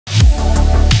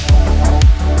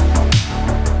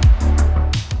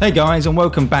Hey guys, and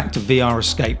welcome back to VR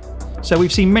Escape. So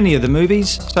we've seen many of the movies,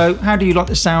 so how do you like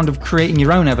the sound of creating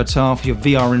your own avatar for your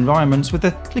VR environments with the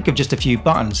click of just a few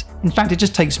buttons? In fact, it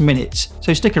just takes minutes,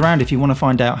 so stick around if you want to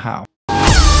find out how.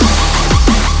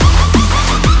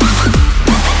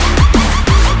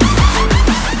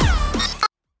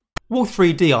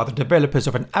 Wolf3D are the developers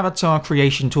of an avatar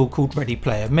creation tool called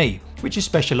ReadyPlayerMe, which is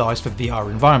specialised for VR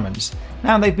environments.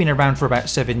 Now they've been around for about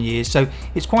 7 years, so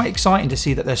it's quite exciting to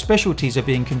see that their specialties are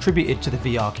being contributed to the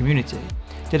VR community.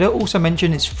 Did I also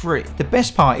mention it's free? The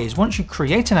best part is once you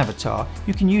create an avatar,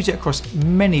 you can use it across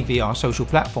many VR social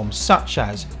platforms such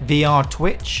as VR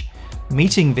Twitch,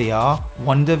 Meeting VR,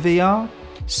 Wonder VR,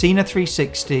 Cena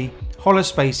 360,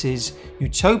 Holospaces,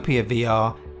 Utopia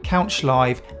VR, Couch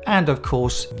Live, and of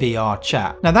course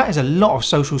VRChat. Now that is a lot of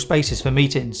social spaces for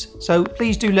meetings, so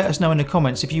please do let us know in the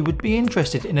comments if you would be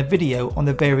interested in a video on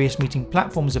the various meeting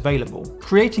platforms available.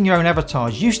 Creating your own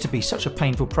avatars used to be such a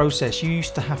painful process. You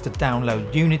used to have to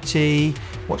download Unity,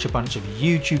 watch a bunch of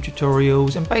YouTube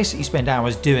tutorials, and basically spend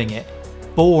hours doing it.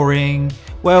 Boring.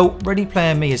 Well,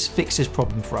 ReadyPlayerMe has fixed this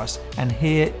problem for us, and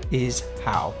here is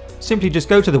how. Simply just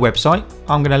go to the website.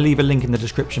 I'm going to leave a link in the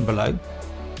description below.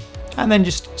 And then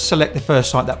just select the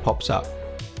first site that pops up.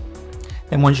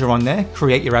 Then once you're on there,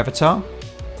 create your avatar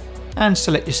and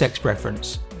select your sex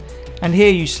preference. And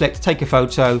here you select take a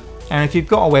photo, and if you've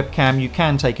got a webcam you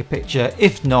can take a picture.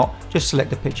 If not, just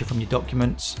select a picture from your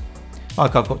documents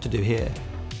like I've got to do here.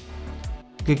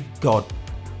 Good God,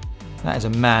 that is a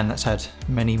man that's had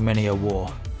many a war.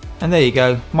 And there you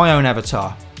go, my own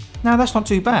avatar. Now that's not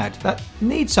too bad. That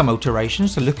needs some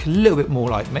alterations to look a little bit more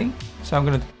like me. So I'm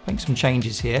going to make some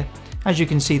changes here. As you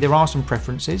can see, there are some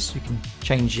preferences. You can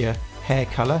change your hair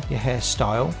colour, your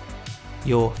hairstyle,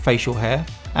 your facial hair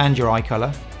and your eye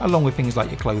colour, along with things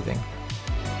like your clothing.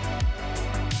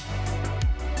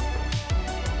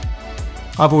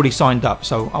 I've already signed up,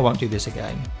 so I won't do this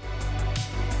again.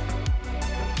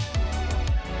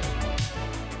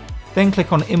 Then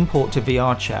click on Import to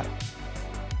VRChat.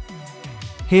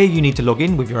 Here you need to log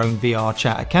in with your own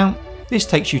VRChat account. This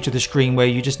takes you to the screen where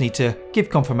you just need to give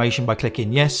confirmation by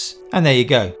clicking yes, and there you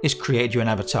go, it's created you an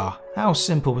avatar. How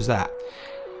simple was that?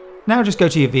 Now just go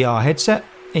to your VR headset.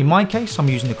 In my case, I'm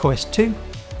using the Quest 2.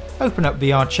 Open up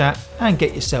VRChat and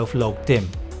get yourself logged in.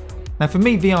 Now for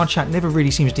me, VRChat never really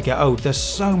seems to get old. There's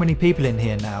so many people in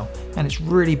here now, and it's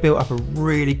really built up a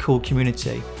really cool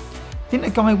community. Didn't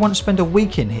a guy once spend a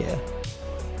week in here?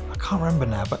 I can't remember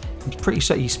now, but I'm pretty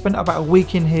certain he spent about a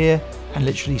week in here and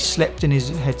literally slept in his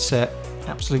headset.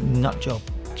 Absolute nut job.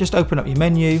 Just open up your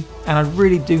menu, and I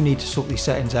really do need to sort these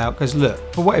settings out because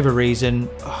look, for whatever reason,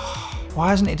 why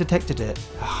hasn't it detected it?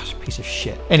 It's a piece of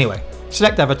shit. Anyway,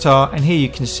 select avatar, and here you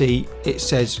can see it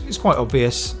says, it's quite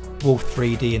obvious,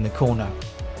 Wolf3D in the corner.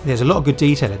 There's a lot of good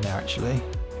detail in there actually.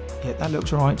 Yeah, that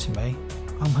looks alright to me.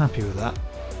 I'm happy with that.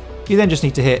 You then just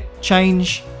need to hit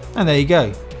change, and there you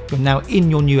go. You're now in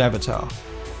your new avatar.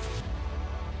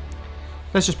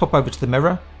 Let's just pop over to the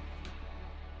mirror.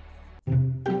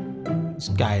 This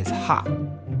guy is hot.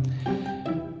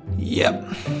 Yep.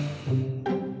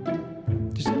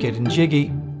 Just getting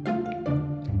jiggy.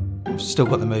 I've still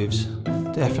got the moves.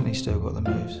 Definitely still got the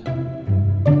moves.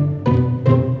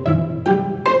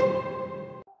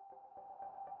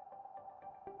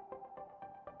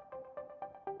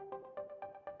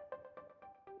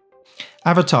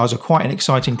 Avatars are quite an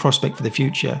exciting prospect for the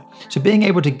future, so being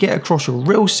able to get across your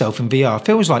real self in VR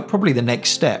feels like probably the next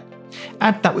step.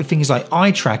 Add that with things like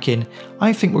eye tracking,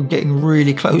 I think we're getting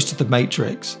really close to the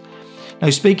Matrix. Now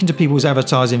speaking to people's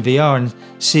avatars in VR and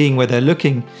seeing where they're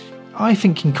looking, I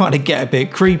think can kind of get a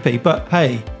bit creepy, but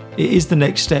hey, it is the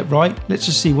next step, right? Let's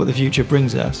just see what the future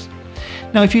brings us.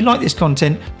 Now if you like this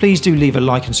content, please do leave a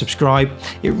like and subscribe.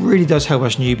 It really does help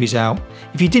us newbies out.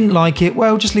 If you didn't like it,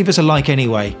 well, just leave us a like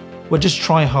anyway. We'll just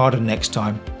try harder next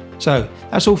time. So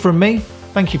that's all from me.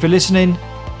 Thank you for listening.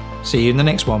 See you in the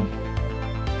next one.